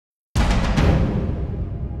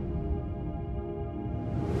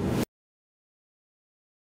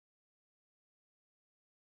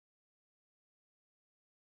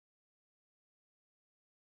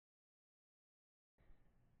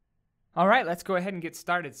All right, let's go ahead and get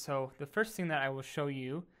started. So the first thing that I will show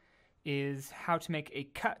you is how to make a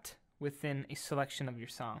cut within a selection of your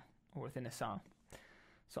song or within a song.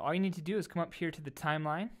 So all you need to do is come up here to the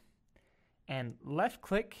timeline and left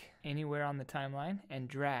click anywhere on the timeline and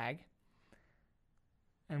drag.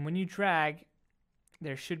 And when you drag,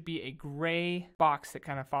 there should be a gray box that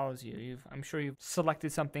kind of follows you. I'm sure you've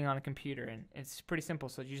selected something on a computer, and it's pretty simple.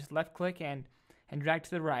 So you just left click and drag to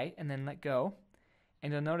the right and then let go.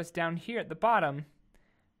 And you'll notice down here at the bottom,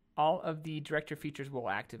 all of the director features will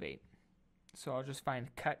activate. So I'll just find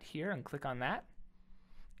cut here and click on that.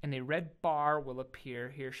 And a red bar will appear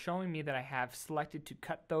here showing me that I have selected to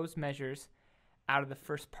cut those measures out of the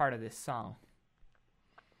first part of this song.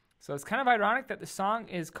 So it's kind of ironic that the song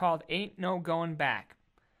is called Ain't No Going Back.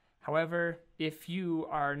 However, if you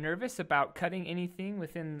are nervous about cutting anything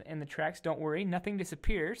in the tracks, don't worry, nothing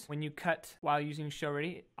disappears when you cut while using Show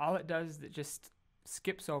Ready. All it does is it just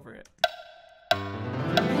skips over it.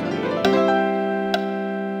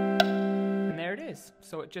 And there it is.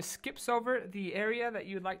 So it just skips over the area that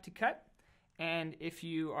you'd like to cut. And if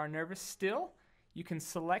you are nervous still, you can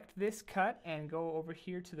select this cut and go over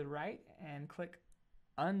here to the right and click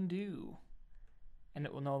undo, and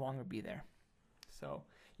it will no longer be there. So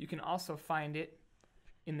you can also find it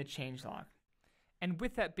in the changelog. And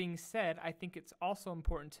with that being said, I think it's also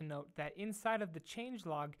important to note that inside of the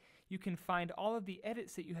changelog, you can find all of the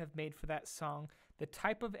edits that you have made for that song, the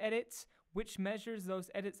type of edits, which measures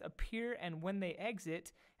those edits appear and when they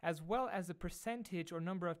exit, as well as the percentage or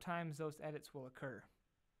number of times those edits will occur.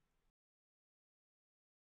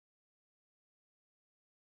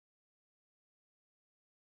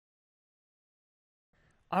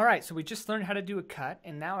 All right, so we just learned how to do a cut,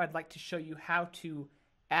 and now I'd like to show you how to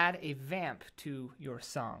add a vamp to your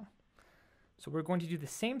song. So we're going to do the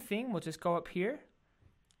same thing. We'll just go up here,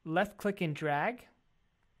 left click and drag.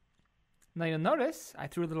 Now you'll notice I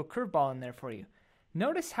threw a little curveball in there for you.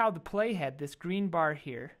 Notice how the playhead, this green bar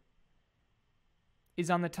here, is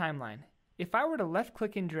on the timeline. If I were to left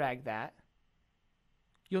click and drag that,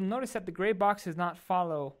 you'll notice that the gray box does not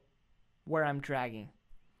follow where I'm dragging.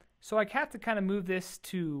 So I have to kind of move this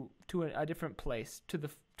to a different place, to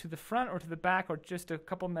the front or to the back or just a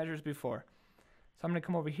couple measures before. So I'm going to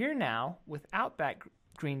come over here now without that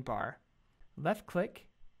green bar, left click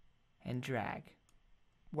and drag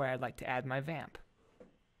where I'd like to add my vamp.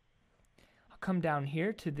 I'll come down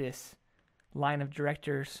here to this line of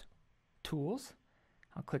directors tools.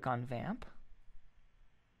 I'll click on vamp.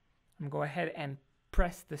 I'm going to go ahead and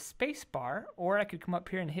press the space bar, or I could come up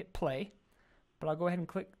here and hit play, but I'll go ahead and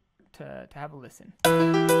click to have a listen.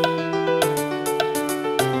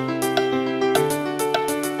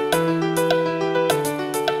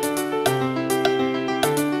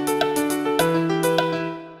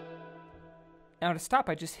 Now to stop,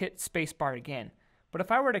 I just hit spacebar again. But if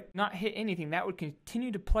I were to not hit anything, that would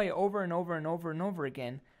continue to play over and over and over and over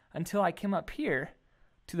again until I came up here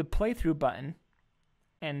to the playthrough button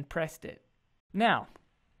and pressed it. Now,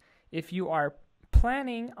 if you are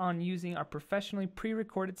planning on using our professionally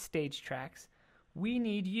pre-recorded stage tracks, we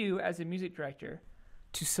need you as a music director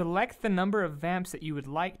to select the number of vamps that you would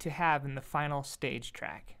like to have in the final stage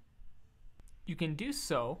track. You can do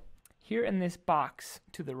so here in this box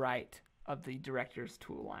to the right of the director's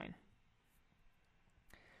tool line.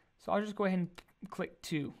 So I'll just go ahead and click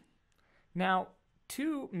 2. Now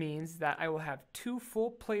 2 means that I will have 2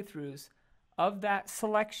 full playthroughs of that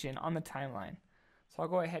selection on the timeline. So I'll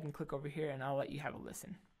go ahead and click over here and I'll let you have a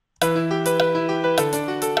listen. So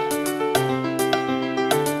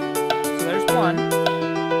there's one.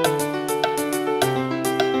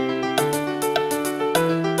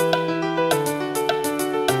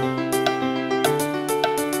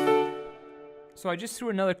 So I just threw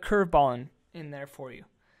another curveball in there for you.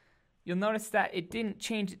 You'll notice that it didn't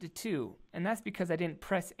change it to 2, and that's because I didn't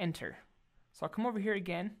press enter. So I'll come over here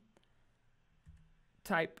again,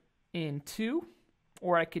 type in 2,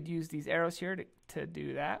 or I could use these arrows here to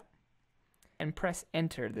do that, and press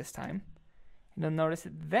enter this time. And you'll notice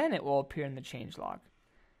that then it will appear in the changelog.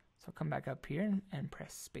 So I'll come back up here and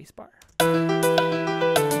press spacebar.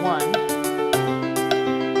 1.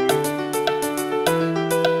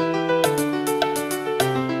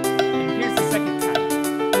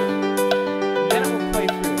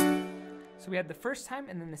 We had the first time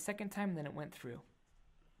and then the second time, and then it went through.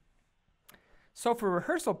 So for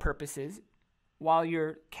rehearsal purposes, while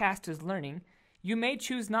your cast is learning, you may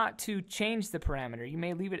choose not to change the parameter. You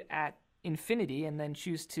may leave it at infinity and then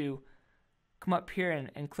choose to come up here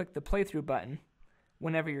and click the playthrough button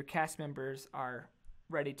whenever your cast members are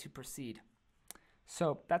ready to proceed.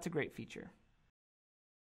 So that's a great feature.